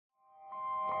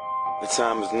The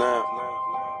time is now.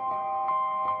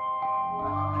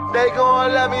 They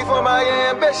gon' love me for my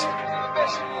ambition.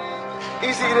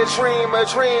 Easy to dream a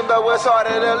dream, but what's harder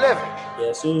to live?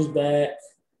 Guess who's back?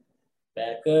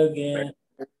 Back again.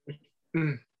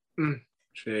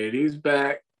 Shady's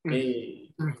back. Hey.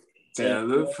 Yeah,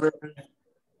 look for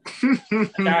I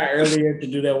tried earlier to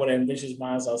do that with Ambitious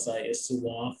Minds. I was like, it's too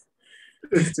long.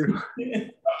 it's too. Yeah.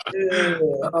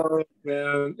 Oh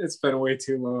man, it's been way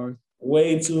too long.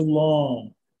 Way too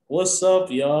long. What's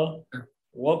up, y'all?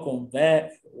 Welcome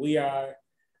back. We are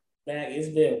back. It's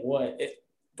been what?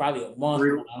 Probably a month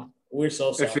now. We're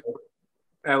so sorry.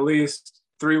 At least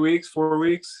 3 weeks, 4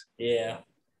 weeks. Yeah.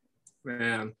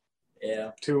 Man.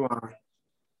 Yeah. Too long.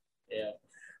 Yeah.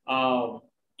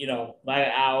 Like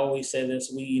I always say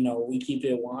this, we keep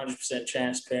it 100%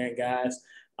 transparent, guys.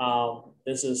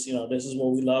 This is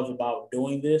what we love about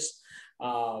doing this.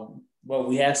 But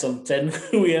we had some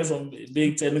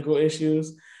big technical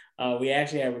issues. We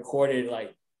actually had recorded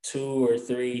like 2 or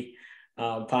 3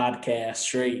 podcasts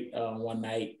straight one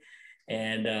night,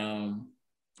 and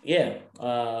it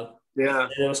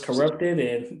was corrupted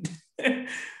and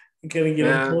couldn't get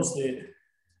it posted.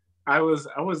 I was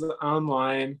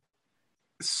online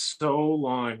so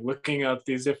long looking up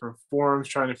these different forums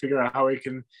trying to figure out how we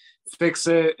can fix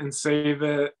it and save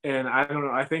it, and I don't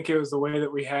know, I think it was the way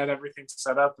that we had everything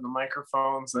set up and the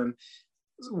microphones, and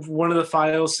one of the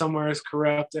files somewhere is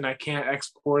corrupt and I can't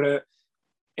export it,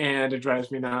 and it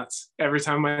drives me nuts every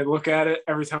time I look at it,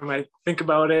 every time I think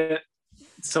about it.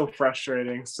 It's so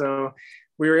frustrating. So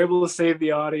we were able to save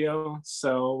the audio,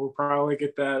 so we'll probably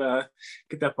get that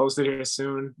posted here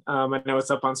soon. I know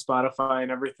it's up on Spotify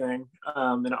and everything,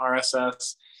 in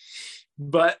RSS,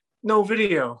 but no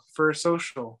video for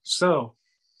social. So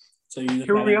you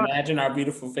can imagine our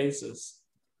beautiful faces.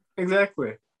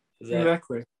 Exactly.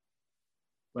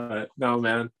 But no,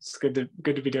 man, it's good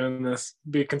to be doing this.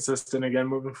 Be consistent again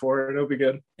moving forward. It'll be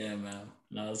good. Yeah, man.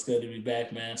 No, it's good to be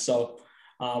back, man. So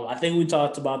I think we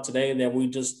talked about today that we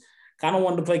just kind of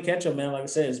wanted to play catch up, man. Like I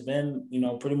said, it's been,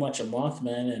 pretty much a month,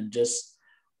 man, and just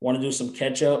want to do some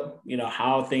catch up,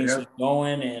 how things are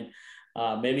going, and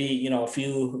maybe, a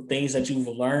few things that you've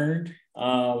learned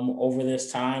over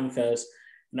this time, because,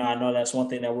 I know that's one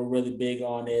thing that we're really big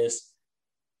on is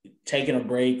taking a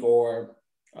break, or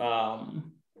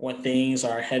when things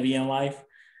are heavy in life,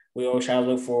 we always try to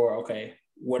look for, okay,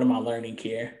 what am I learning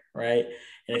here, right?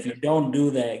 And if you don't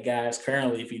do that, guys,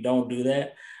 currently, if you don't do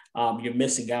that, you're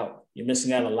missing out. You're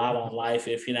missing out a lot on life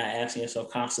if you're not asking yourself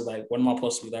constantly, like, what am I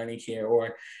supposed to be learning here?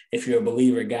 Or if you're a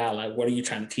believer guy, like, what are you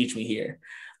trying to teach me here?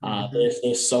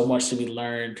 There's so much to be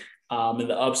learned in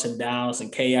the ups and downs and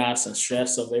chaos and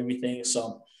stress of everything.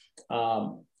 So,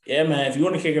 yeah, man, if you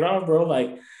want to kick it off, bro,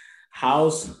 like,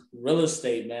 how's real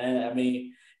estate, man? I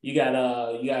mean, you got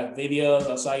videos.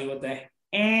 I saw you with that.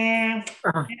 Man,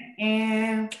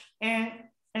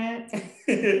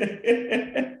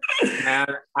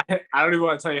 I don't even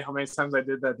want to tell you how many times I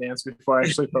did that dance before I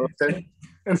actually posted,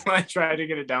 and I tried to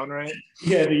get it down right.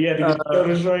 Yeah, to get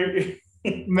it right.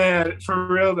 Man, for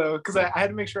real though, because I had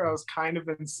to make sure I was kind of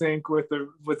in sync with the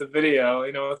video,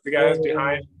 with the guys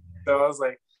behind. So I was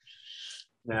like,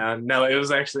 no, it was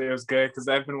good, because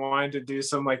I've been wanting to do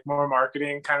some like more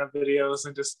marketing kind of videos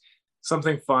and just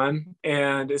something fun.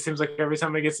 And it seems like every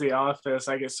time I get to the office,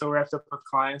 I get so wrapped up with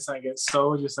clients, I get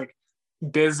so just like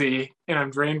busy, and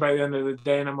I'm drained by the end of the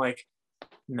day, and I'm like,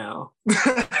 no.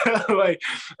 like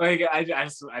I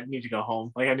need to go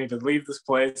home. Like, I need to leave this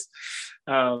place.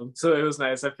 So it was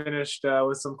nice. I finished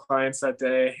with some clients that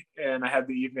day, and I had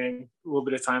the evening, a little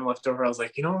bit of time left over. I was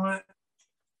like, you know what?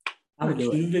 I'm gonna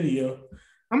do a video.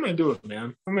 I'm gonna do it,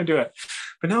 man. I'm gonna do it.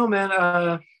 But no,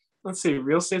 man, let's see.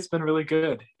 Real estate's been really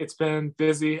good. It's been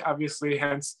busy, obviously,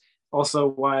 hence also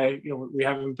why we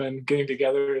haven't been getting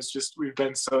together. It's just we've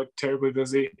been so terribly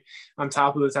busy on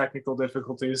top of the technical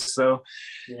difficulties. So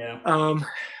yeah.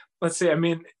 Let's see. I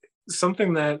mean,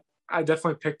 something that I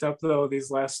definitely picked up though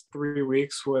these last 3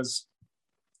 weeks was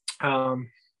in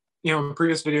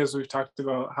previous videos we've talked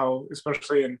about how,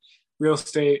 especially in real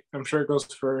estate, I'm sure it goes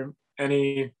for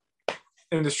any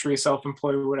industry,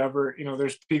 self-employed, whatever,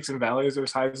 there's peaks and valleys,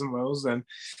 there's highs and lows. And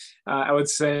I would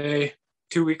say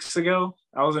 2 weeks ago,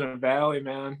 I was in a valley,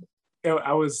 man. It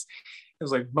was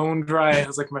like bone dry. I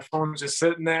was like, my phone's just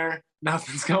sitting there,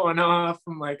 nothing's going off.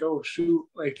 I'm like, oh shoot,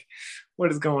 like,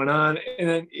 what is going on? And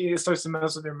then it starts to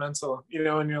mess with your mental,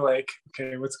 and you're like,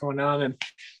 okay, what's going on? And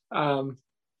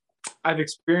I've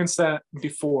experienced that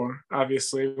before,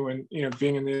 obviously, when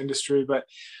being in the industry, but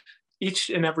each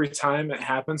and every time it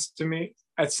happens to me,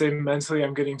 I'd say mentally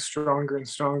I'm getting stronger and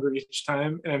stronger each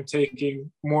time, and I'm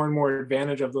taking more and more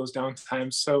advantage of those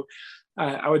downtimes. So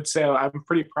I would say I'm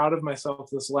pretty proud of myself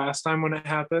this last time when it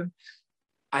happened.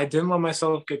 I didn't let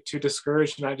myself get too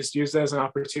discouraged, and I just used it as an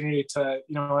opportunity to,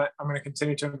 you know what, I'm going to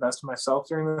continue to invest in myself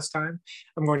during this time.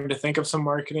 I'm going to think of some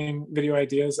marketing video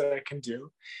ideas that I can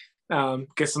do,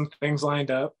 get some things lined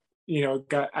up. You know,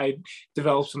 I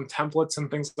developed some templates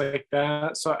and things like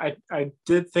that. So I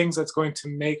did things that's going to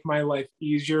make my life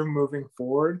easier moving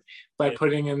forward by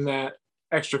putting in that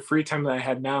extra free time that I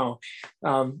had now.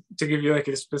 To give you like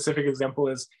a specific example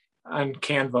is on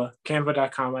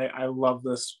canva.com. I love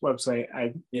this website.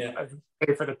 I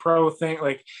pay for the pro thing.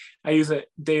 Like I use it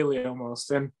daily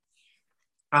almost. And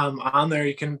on there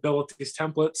you can build these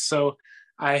templates. So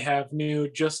I have new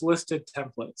just listed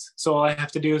templates. So all I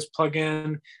have to do is plug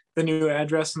in the new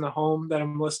address and the home that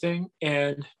I'm listing,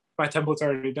 and my template's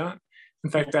already done. In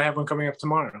fact, I have one coming up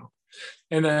tomorrow.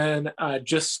 And then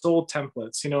just sold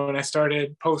templates, you know, and I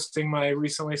started posting my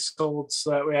recently sold so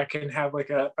that way I can have like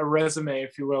a resume,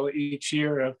 if you will, each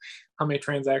year of how many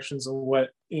transactions and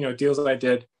what, you know, deals I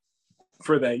did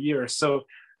for that year. So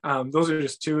those are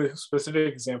just two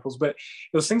specific examples, but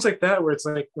those things like that, where it's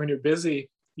like when you're busy,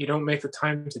 you don't make the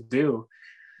time to do.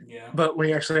 Yeah. But when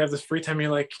you actually have this free time, you're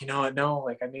like, you know what, no,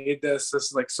 like I need this. This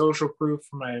is like social proof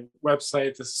for my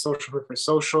website. This is social proof for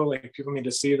social. Like people need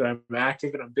to see that I'm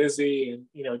active and I'm busy, and,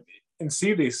 you know, and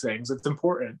see these things. It's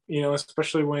important, you know,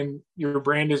 especially when your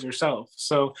brand is yourself.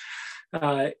 So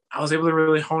I was able to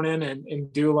really hone in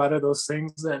and do a lot of those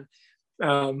things. And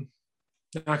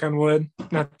knock on wood,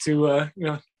 not to, you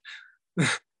know,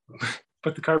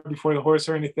 put the cart before the horse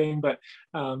or anything, but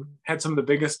had some of the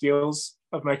biggest deals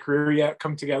of my career yet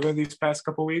come together these past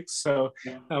couple of weeks. So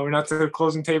we're not to the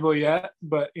closing table yet,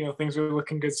 but, you know, things are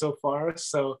looking good so far.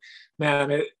 So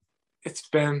man, it's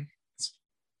been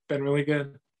really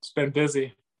good. It's been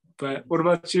busy. But what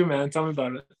about you, man? Tell me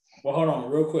about it. Well, hold on,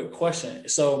 real quick question.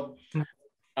 So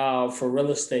for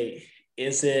real estate,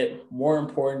 is it more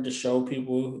important to show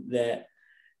people that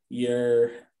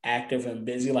you're active and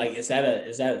busy? Like, is that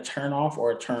a turn off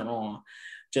or a turn on?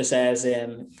 Just as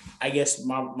in, I guess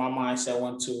my mindset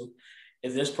went to,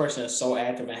 if this person is so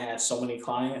active and has so many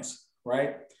clients,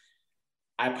 right,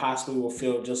 I possibly will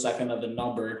feel just like another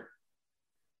number,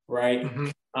 right?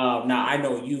 Mm-hmm. Now I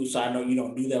know you, so I know you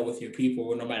don't do that with your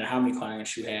people, no matter how many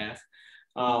clients you have.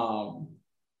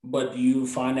 But do you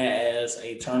find that as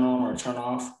a turn on or turn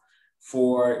off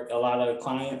for a lot of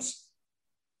clients?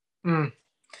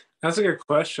 That's a good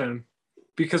question,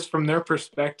 because from their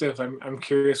perspective, I'm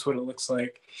curious what it looks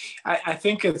like. I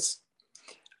think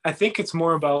it's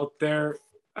more about their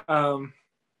oh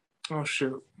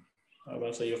shoot. I was about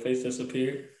to say your face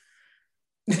disappeared.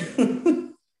 There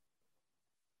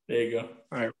you go.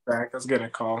 All right, back. I was getting a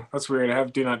call. That's weird. I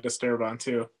have do not disturb on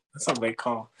too. That's a late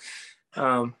call.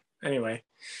 Anyway,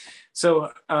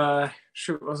 so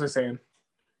shoot, what was I saying?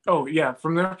 Oh yeah,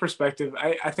 from their perspective,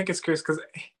 I think it's curious because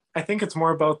I think it's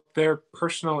more about their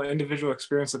personal individual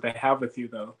experience that they have with you,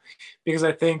 though, because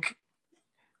I think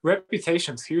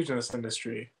reputation's huge in this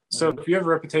industry. So if you have a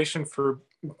reputation for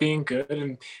being good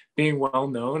and being well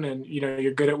known, and, you know,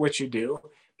 you're good at what you do,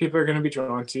 people are going to be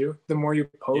drawn to you. The more you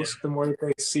post, the more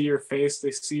they see your face,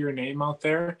 they see your name out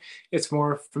there, it's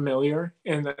more familiar,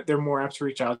 and they're more apt to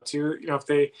reach out to you. You know, if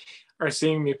they are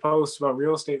seeing me post about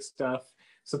real estate stuff,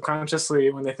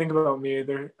 subconsciously, when they think about me,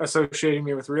 they're associating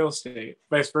me with real estate.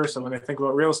 Vice versa, when they think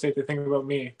about real estate, they think about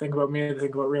me. Think about me, they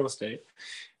think about real estate.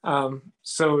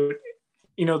 So,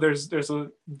 you know, there's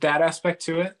that aspect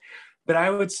to it. But I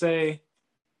would say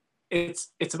it's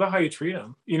about how you treat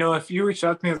them. You know, if you reached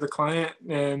out to me as a client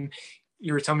and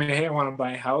you were telling me, hey, I want to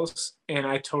buy a house, and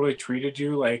I totally treated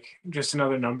you like just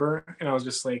another number, and I was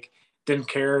just like, didn't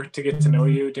care to get to know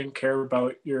you, didn't care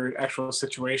about your actual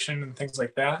situation and things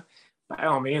like that, by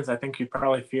all means, I think you'd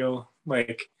probably feel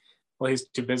like, well, he's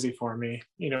too busy for me.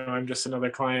 You know, I'm just another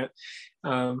client.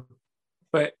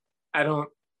 But I don't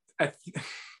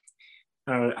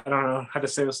know how to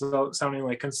say this without sounding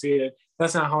like conceited.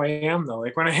 That's not how I am, though.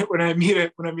 Like when I meet a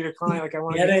client, like I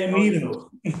want to get meet him.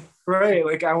 Right.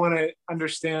 Like I want to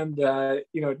understand,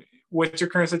 you know, what's your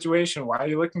current situation? Why are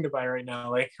you looking to buy right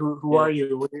now? Like who are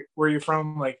you? Where are you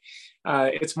from? Like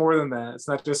it's more than that. It's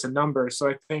not just a number. So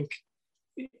I think,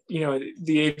 you know,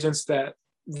 the agents that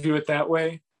view it that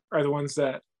way are the ones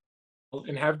that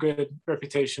and have good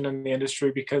reputation in the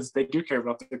industry, because they do care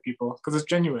about their people, because it's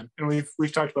genuine. And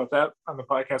we've talked about that on the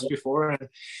podcast before, and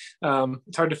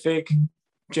it's hard to fake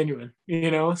genuine, you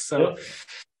know? So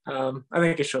I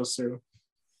think it shows through.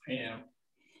 Yeah.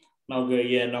 No good.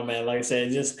 Yeah, no, man. Like I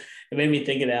said, it made me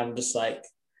think of that. I'm just like,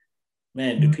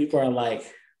 man, do people are like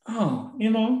oh,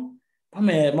 my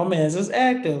man's just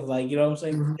active. Like, you know what I'm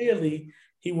saying? Mhm. Clearly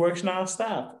he works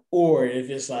nonstop. Or if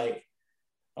it's like,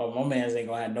 oh, my man's ain't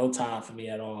gonna have no time for me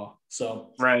at all.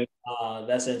 So Right.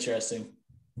 that's interesting.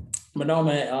 But no,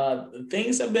 man,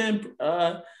 things have been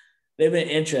they've been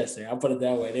interesting. I'll put it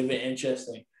that way. They've been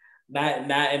interesting.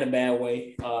 Not in a bad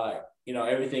way.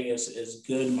 Everything is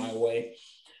good my way.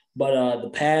 But the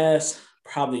past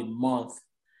probably month,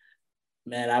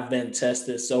 man, I've been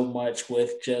tested so much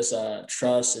with just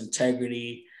trust,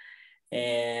 integrity,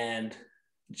 and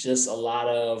just a lot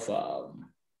of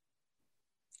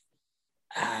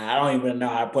I don't even know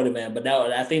how to put it, man. But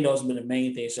I think those have been the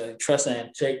main things: so trust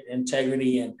and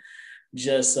integrity, and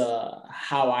just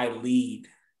how I lead.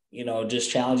 Just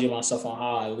challenging myself on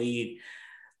how I lead.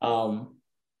 Um,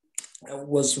 I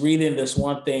was reading this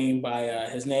one thing by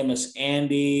his name is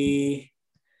Andy.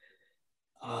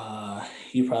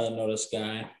 You probably know this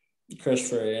guy.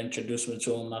 Christopher introduced me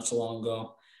to him not so long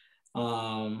ago.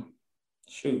 Um,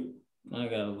 shoot, I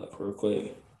gotta look real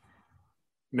quick.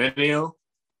 Minio.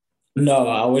 No,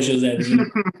 I wish it was Andy.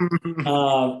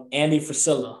 Andy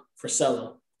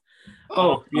Frisella.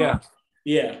 Oh, yeah.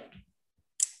 Yeah.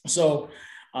 So,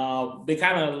 been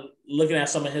kind of looking at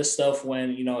some of his stuff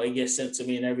when it gets sent to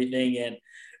me and everything. And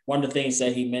one of the things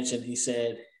that he mentioned, he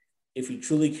said, if you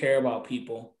truly care about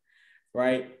people,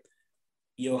 right,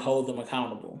 you'll hold them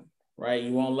accountable, right?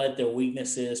 You won't let their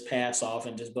weaknesses pass off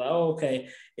and just be like, oh, okay,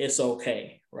 it's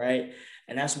okay, right?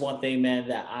 And that's one thing, man,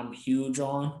 that I'm huge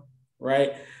on,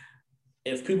 right?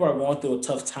 If people are going through a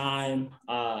tough time,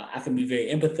 I can be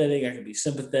very empathetic, I can be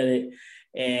sympathetic,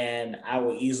 and I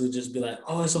will easily just be like,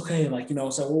 oh, it's okay. Like,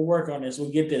 so we'll work on this,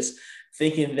 we'll get this,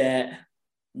 thinking that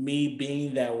me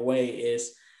being that way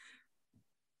is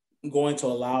going to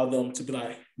allow them to be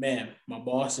like, man, my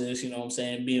boss is, what I'm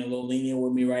saying, being a little lenient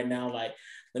with me right now. Like,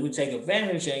 let me take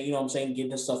advantage and, what I'm saying, get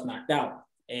this stuff knocked out.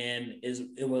 And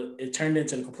it turned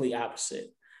into the complete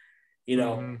opposite.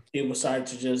 Mm-hmm. People started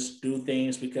to just do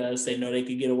things because they know they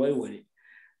could get away with it,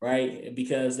 right?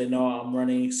 Because they know I'm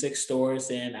running 6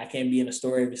 stores and I can't be in a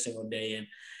store every single day. And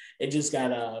it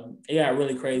got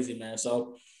really crazy, man.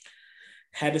 So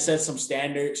had to set some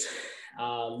standards.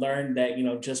 Learn that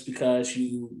just because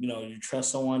you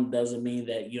trust someone doesn't mean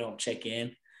that you don't check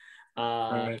in.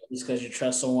 Right. Just because you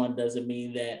trust someone doesn't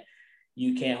mean that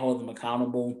you can't hold them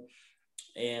accountable.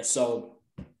 And so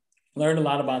learned a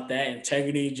lot about that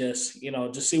integrity. Just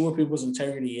see where people's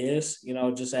integrity is.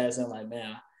 Just as in like,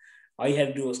 man, all you had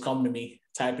to do was come to me,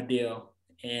 type of deal,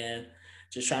 and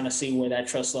just trying to see where that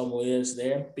trust level is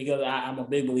there. Because I'm a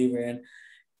big believer in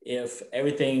if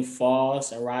everything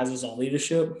falls and rises on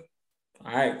leadership,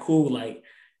 all right, cool. Like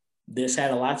this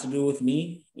had a lot to do with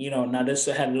me. Now this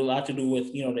had a lot to do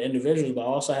with, the individuals, but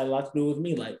also had a lot to do with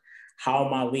me. Like, how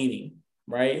am I leading?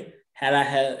 Right? Had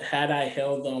I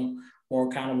held them more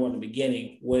accountable in the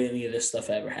beginning, would any of this stuff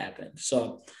ever happen?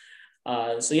 So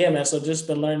yeah, man. So just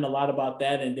been learning a lot about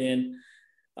that, and then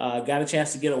got a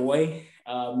chance to get away.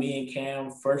 Me and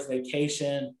Cam first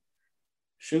vacation.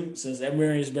 Shoot, since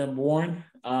Emery's been born.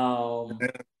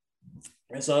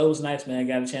 And so it was nice, man. I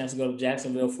got a chance to go to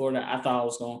Jacksonville, Florida. I thought I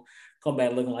was gonna come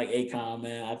back looking like Akon,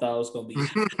 man. I thought it was gonna be.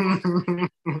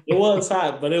 It was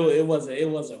hot, but it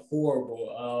wasn't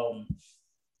horrible.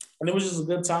 And it was just a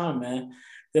good time, man.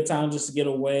 Good time just to get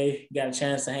away. Got a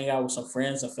chance to hang out with some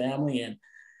friends and family, and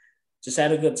just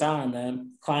had a good time,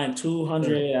 man. Climbed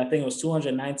 200, I think it was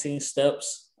 219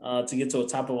 steps to get to the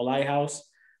top of a lighthouse.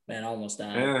 Man, I almost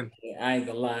died. Man. I ain't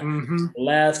gonna lie. Mm-hmm. The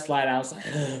last flight, I was like,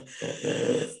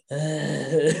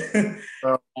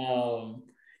 Oh,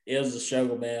 it was a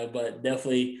struggle, man, but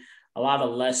definitely a lot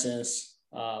of lessons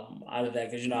out of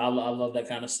that because I love that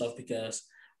kind of stuff because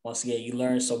once again you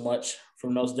learn so much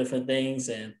from those different things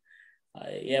and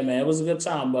yeah, man, it was a good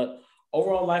time. But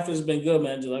overall, life has been good,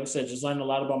 man. Just like I said, just learning a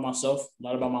lot about myself, a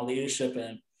lot about my leadership,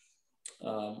 and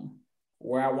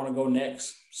where I want to go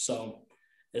next. So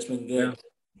it's been good. yeah.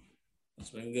 It's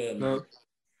been good, man. No,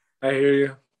 I hear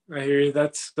you. I hear you.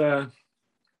 That's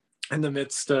in the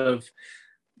midst of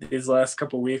these last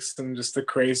couple of weeks and just the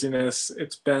craziness.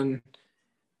 It's been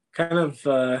kind of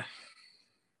I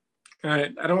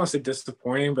don't want to say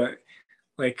disappointing, but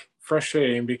like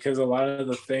frustrating because a lot of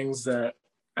the things that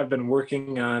I've been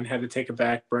working on had to take a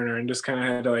back burner and just kind of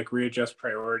had to like readjust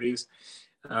priorities.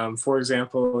 For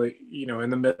example, in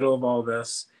the middle of all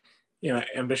this,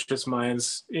 ambitious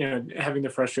minds, having the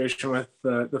frustration with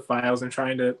the files and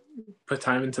trying to put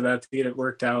time into that to get it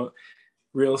worked out,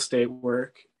 real estate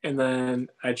work. And then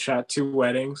I'd shot 2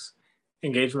 weddings,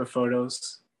 engagement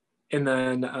photos, and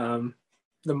then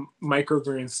the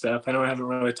microgreen stuff. I know I haven't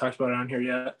really talked about it on here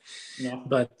yet, No.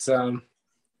 but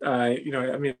I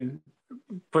mean,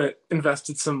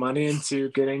 invested some money into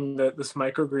getting this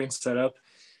microgreen set up,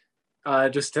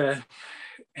 just to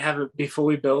have it be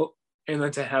fully built, and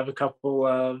then to have a couple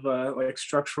of like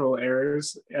structural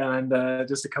errors, and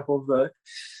just a couple of the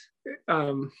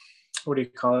what do you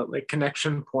call it, like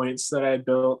connection points that I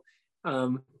built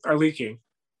are leaking.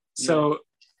 So,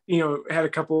 had a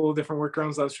couple of different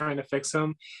workarounds. I was trying to fix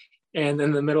them. And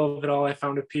in the middle of it all, I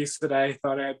found a piece that I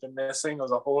thought I had been missing. It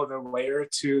was a whole other layer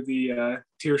to the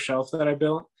tier shelf that I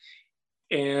built.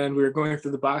 And we were going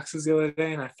through the boxes the other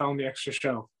day, and I found the extra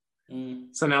shelf.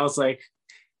 So now it's like,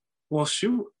 well,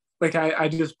 shoot. Like I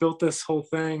just built this whole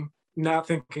thing not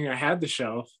thinking I had the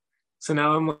shelf. So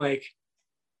now I'm like,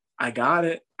 I got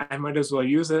it. I might as well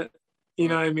use it. You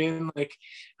know what I mean? Like,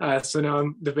 so now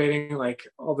I'm debating like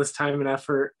all this time and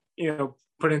effort,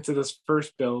 put into this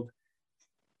first build,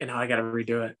 and now I got to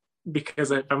redo it,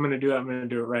 because if I'm going to do it, I'm going to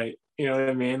do it right. You know what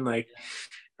I mean? Like,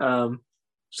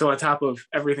 so on top of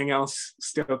everything else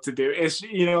still to do, it's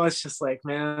just like,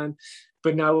 man,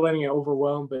 but not letting it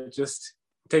overwhelm, but just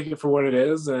take it for what it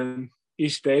is. And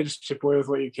each day just chip away with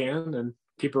what you can and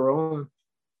keep it rolling.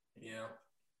 Yeah.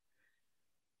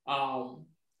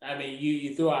 I mean,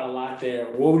 you threw out a lot there.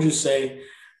 What would you say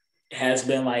has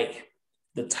been like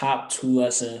the top 2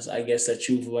 lessons, I guess, that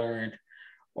you've learned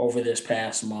over this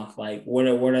past month? Like, what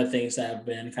are things that have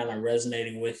been kind of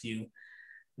resonating with you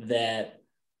that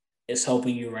is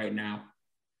helping you right now?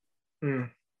 I'd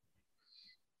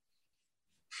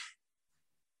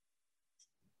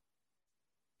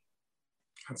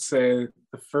say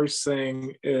the first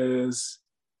thing is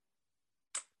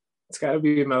it's got to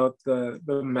be about the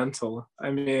mental.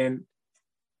 I mean,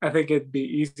 I think it'd be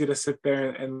easy to sit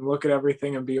there and look at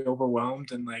everything and be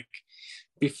overwhelmed and like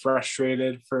be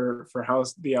frustrated for how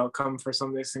the outcome for some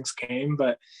of these things came.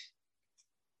 But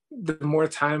the more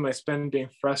time I spend being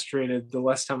frustrated, the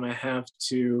less time I have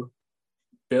to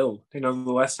build. The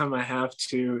less time I have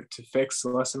to fix,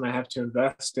 the less time I have to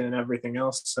invest in everything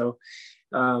else. So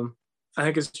I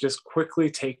think it's just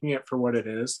quickly taking it for what it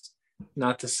is,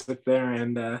 not to sit there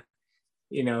and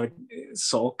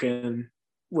sulk and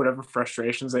whatever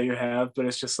frustrations that you have, but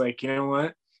it's just like, you know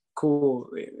what, cool,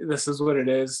 this is what it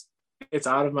is. It's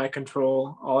out of my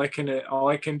control. All I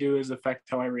can do is affect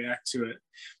how I react to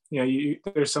it.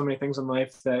 There's so many things in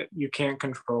life that you can't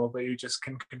control, but you just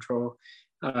can control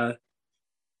what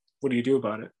do you do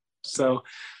about it. So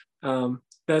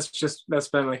that's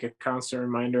been like a constant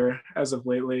reminder as of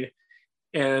lately.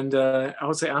 And I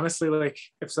would say honestly, like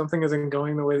if something isn't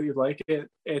going the way that you like it,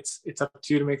 it's up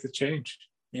to you to make the change.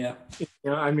 Yeah.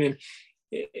 I mean,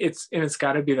 it's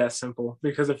got to be that simple,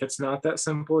 because if it's not that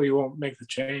simple, you won't make the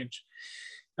change.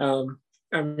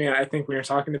 I mean, I think when you're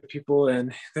talking to people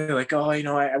and they're like, oh,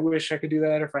 I wish I could do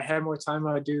that. Or if I had more time,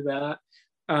 I would do that.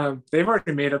 They've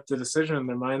already made up the decision in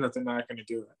their mind that they're not going to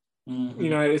do it.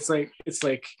 Mm-hmm. It's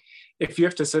like if you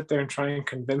have to sit there and try and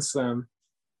convince them,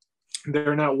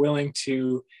 they're not willing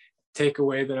to take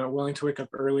away, they're not willing to wake up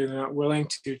early, they're not willing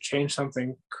to change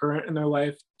something current in their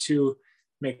life to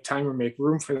make time or make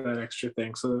room for that extra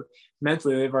thing. So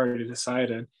mentally they've already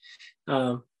decided.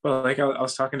 But like I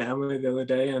was talking to Emily the other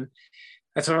day, and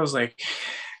that's what I was like,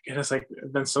 goodness, like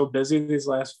I've been so busy these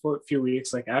last few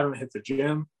weeks. Like I haven't hit the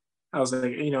gym. I was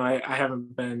like, I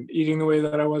haven't been eating the way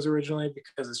that I was originally,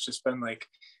 because it's just been like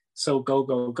so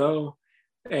go.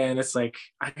 And it's like,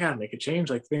 I gotta make a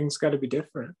change. Like things got to be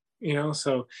different,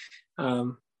 So,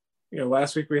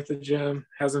 last week we hit the gym.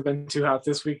 Hasn't been too hot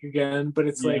this week again, but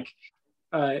it's like,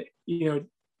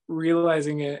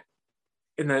 realizing it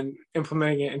and then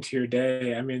implementing it into your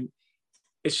day. I mean,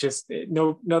 it's just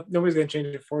nobody's gonna change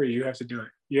it for you. You have to do it.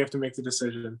 You have to make the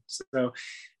decision. So,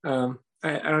 I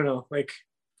don't know. Like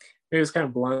maybe it's kind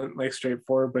of blunt, like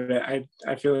straightforward, but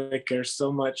I feel like there's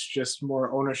so much just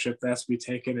more ownership that has to be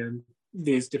taken in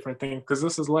these different things, because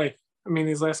this is life. I mean,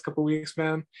 these last couple of weeks,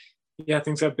 man,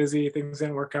 things got busy, things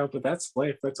didn't work out, but that's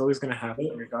life. That's always going to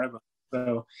happen regardless.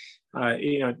 So,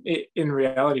 in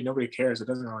reality, nobody cares. It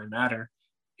doesn't really matter.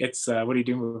 It's what do you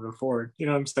do moving forward? You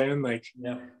know what I'm saying? Like,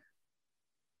 yeah,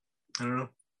 I don't know.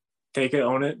 Take it,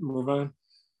 own it, move on.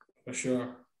 For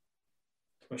sure,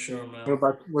 man.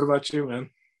 What about you, man?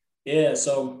 Yeah,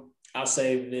 so I'll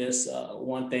say this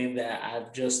one thing that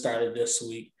I've just started this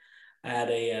week. I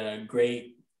had a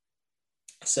great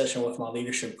session with my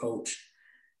leadership coach,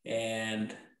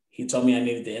 and he told me I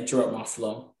needed to interrupt my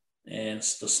flow and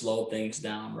to slow things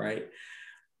down, right?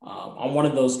 I'm one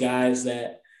of those guys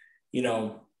that,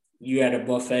 you had a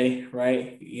buffet,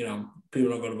 right?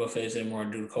 People don't go to buffets anymore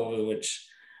due to COVID, which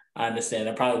I understand.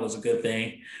 That probably was a good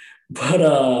thing. But,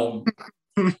 I'm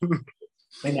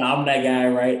that guy,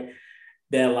 right?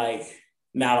 That like,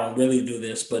 now I don't really do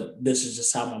this, but this is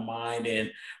just how my mind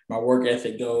and my work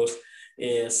ethic goes,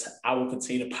 is I will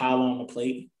continue to pile on the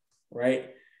plate, right?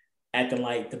 Acting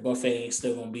like the buffet ain't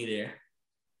still gonna be there.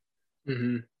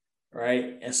 Mm-hmm.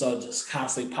 Right. And so just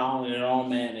constantly piling it on,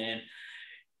 man.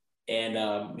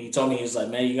 And he told me, he was like,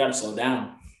 man, you gotta slow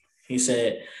down. He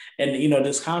said, and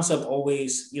this concept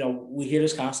always, we hear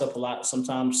this concept a lot,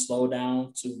 sometimes slow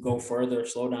down to go further,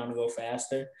 slow down to go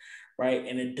faster, right?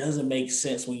 And it doesn't make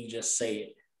sense when you just say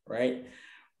it, right?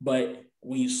 But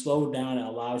when you slow down, it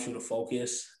allows you to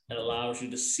focus, it allows you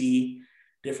to see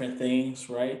different things,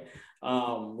 right?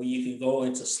 When you can go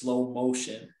into slow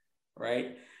motion,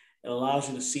 right? It allows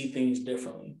you to see things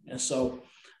differently. And so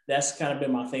that's kind of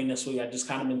been my thing this week. I just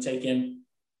kind of been taking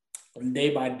day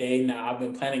by day. Now I've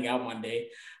been planning out my day,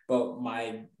 but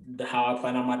how I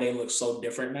plan out my day looks so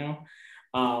different now.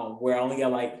 Where I only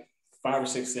got like 5 or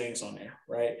 6 things on there,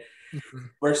 right? Mm-hmm.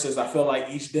 Versus I feel like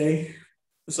each day.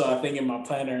 So I think in my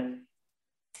planner,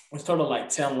 it's total like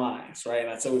 10 lines, right? And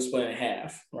I said we split in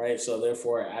half, right? So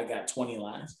therefore I got 20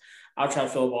 lines. I'll try to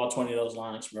fill up all 20 of those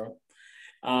lines, bro.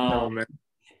 No, man.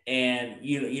 And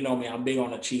you know me, I'm big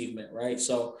on achievement, right?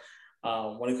 So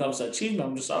when it comes to achievement,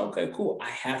 I'm just like, okay, cool. I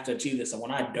have to achieve this. And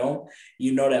when I don't,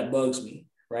 that bugs me,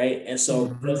 right? And so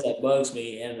because that bugs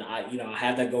me, and I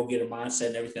have that go-getter mindset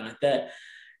and everything like that,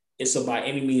 it's a by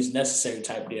any means necessary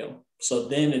type deal. So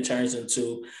then it turns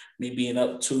into me being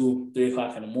up 2, 3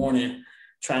 o'clock in the morning,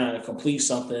 trying to complete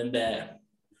something that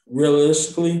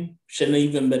realistically shouldn't have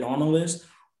even been on the list,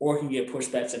 or can get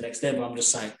pushed back to the next day. But I'm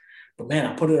just like, but man,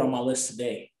 I put it on my list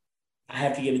today. I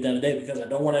have to get it done today because I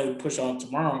don't want to push on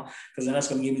tomorrow, because then that's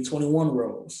going to give me 21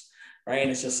 rows, right?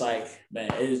 And it's just like, man,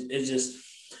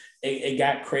 it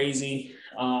got crazy.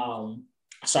 I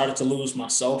started to lose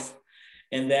myself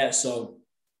in that. So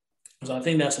I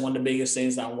think that's one of the biggest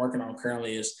things that I'm working on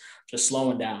currently, is just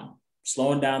slowing down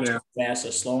to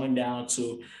faster, slowing down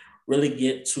to really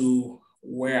get to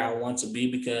where I want to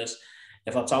be. Because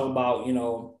if I talk about,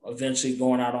 eventually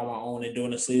going out on my own and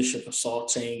doing this leadership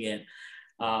consulting and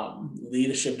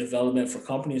leadership development for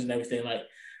companies and everything, like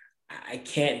I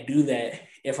can't do that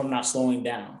if I'm not slowing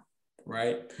down,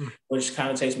 right? Which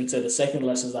kind of takes me to the second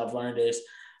lessons I've learned is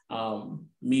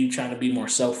me trying to be more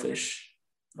selfish,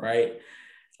 right?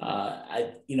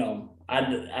 I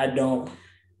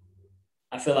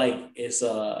feel like it's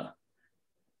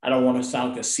I don't want to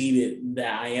sound conceited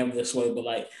that I am this way,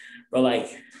 but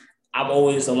I'm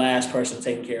always the last person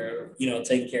taking care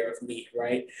of me,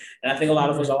 right? And I think a lot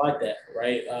of us are like that,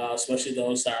 right? Especially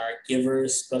those that are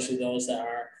givers, especially those that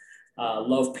are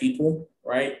love people,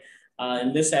 right?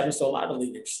 And this happens to a lot of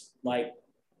leaders. Like,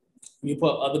 you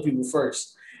put other people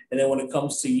first, and then when it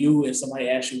comes to you and somebody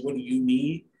asks you, what do you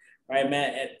need, right,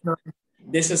 man? And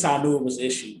this is how I knew it was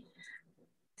issued.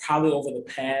 Probably over the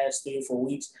past 3 or 4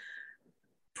 weeks,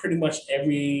 pretty much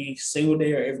every single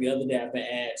day or every other day, I've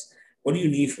been asked, what do you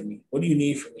need from me? What do you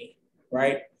need from me?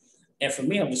 Right. And for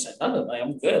me, I'm just like, nothing. Like,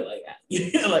 I'm good. Like,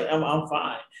 like I'm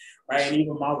fine. Right. And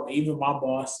even my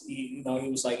boss, he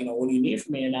was like, what do you need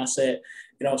from me? And I said,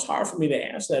 it's hard for me to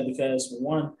answer that because,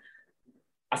 one,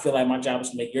 I feel like my job is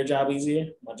to make your job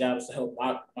easier. My job is to help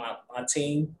my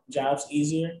team jobs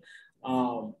easier.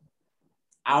 I'll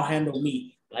handle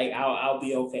me. Like, I'll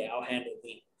be okay. I'll handle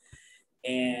me.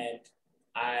 And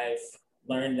I've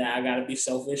learned that I got to be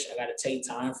selfish. I got to take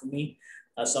time for me.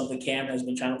 Something Cam has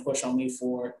been trying to push on me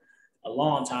for a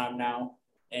long time now,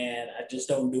 and I just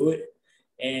don't do it.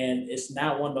 And it's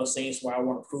not one of those things where I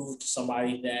want to prove to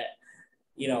somebody that,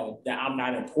 that I'm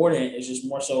not important. It's just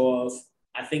more so of,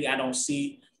 I think I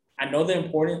know the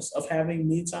importance of having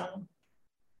me time,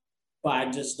 but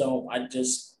I just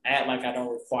act like I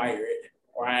don't require it,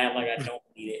 or I act like I don't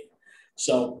need it.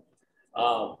 So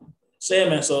yeah,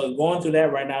 man. So going through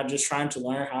that right now, just trying to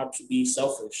learn how to be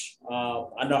selfish.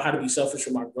 I know how to be selfish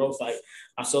for my growth. Like,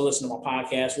 I still listen to my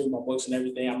podcast, read my books and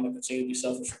everything. I'm going to continue to be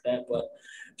selfish with that, but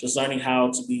just learning how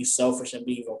to be selfish and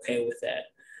being okay with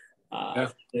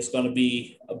that. There's going to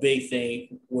be a big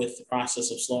thing with the process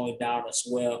of slowing down as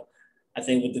well. I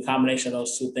think with the combination of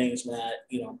those two things, man,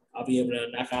 I'll be able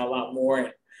to knock out a lot more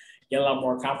and get a lot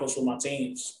more accomplished with my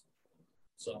teams.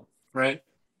 So. Right.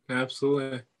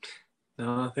 Absolutely.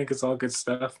 No, I think it's all good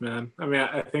stuff, man. I mean,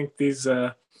 I think these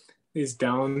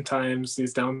down times,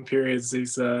 these down periods,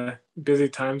 these busy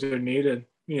times are needed,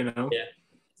 Yeah.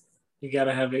 You got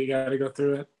to have it. You got to go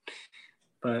through it.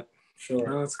 But sure.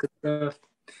 No, it's good stuff.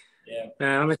 Yeah.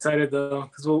 Man, I'm excited though,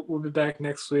 because we'll be back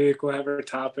next week. We'll have our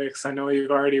topics. I know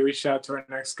you've already reached out to our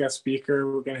next guest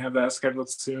speaker. We're gonna have that scheduled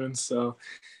soon. So,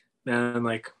 man,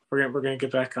 like we're gonna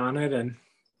get back on it and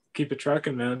keep it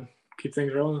trucking, man. Keep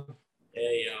things rolling.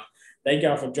 Yeah. thank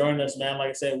y'all for joining us, man. Like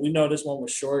I said, we know this one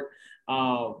was short.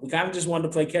 We kind of just wanted to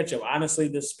play catch up. Honestly,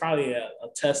 this is probably a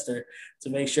tester to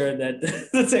make sure that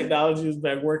the technology is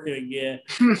back working again.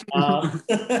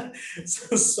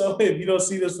 So if you don't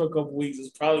see this for a couple weeks, it's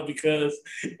probably because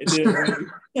it didn't work.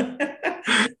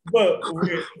 But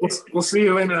we'll see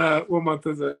you in what month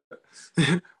is it?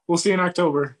 We'll see you in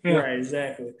October. Yeah. Right,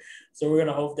 exactly. So we're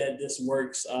gonna hope that this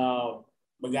works.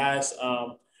 But guys,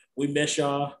 we miss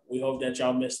y'all. We hope that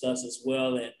y'all missed us as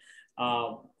well, and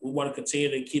we want to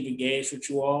continue to keep engaged with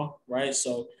you all, right?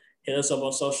 So hit us up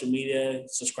on social media,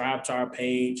 subscribe to our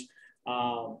page,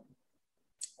 and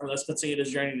let's continue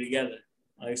this journey together.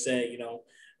 Like I said, we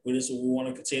want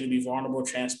to continue to be vulnerable,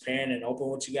 transparent, and open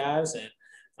with you guys, and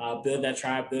build that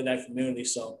tribe, build that community.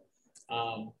 So,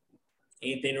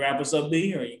 anything to wrap us up,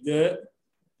 B? Are you good?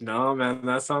 No, man,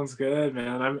 that sounds good,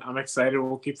 man. I'm excited.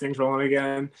 We'll keep things rolling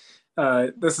again.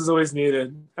 This is always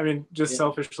needed. I mean, just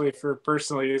selfishly for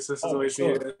personal use, this is always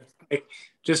needed. Like,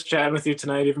 just chatting with you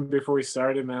tonight, even before we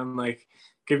started, man, like,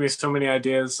 give me so many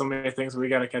ideas, so many things we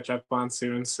got to catch up on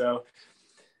soon. So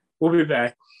we'll be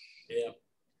back. Yeah.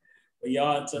 But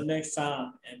y'all, until next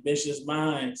time, ambitious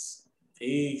minds.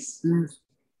 Peace.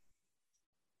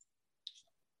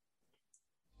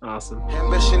 Awesome.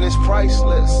 Ambition is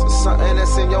priceless. It's something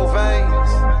that's in your veins.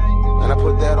 And I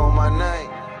put that on my name.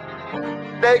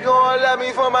 They gon' love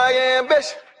me for my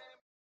ambition.